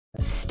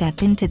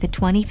step into the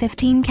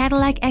 2015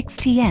 Cadillac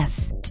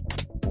XTS.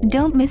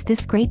 Don't miss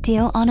this great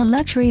deal on a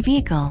luxury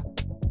vehicle.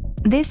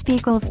 This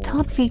vehicle's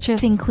top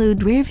features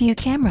include rear-view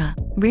camera,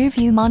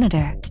 rear-view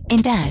monitor,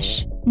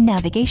 in-dash,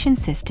 navigation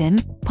system,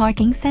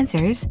 parking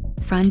sensors,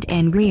 front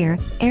and rear,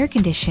 air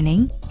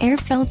conditioning, air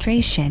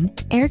filtration,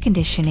 air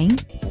conditioning,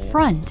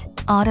 front,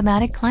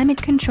 automatic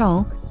climate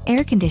control,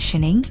 air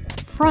conditioning,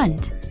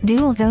 front,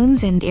 dual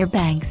zones and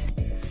airbags,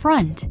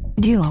 front,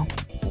 dual.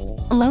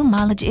 Low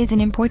mileage is an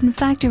important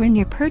factor in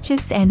your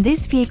purchase, and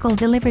this vehicle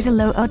delivers a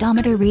low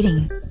odometer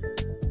reading.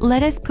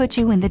 Let us put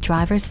you in the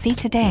driver's seat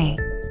today.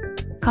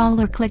 Call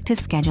or click to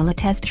schedule a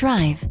test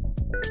drive.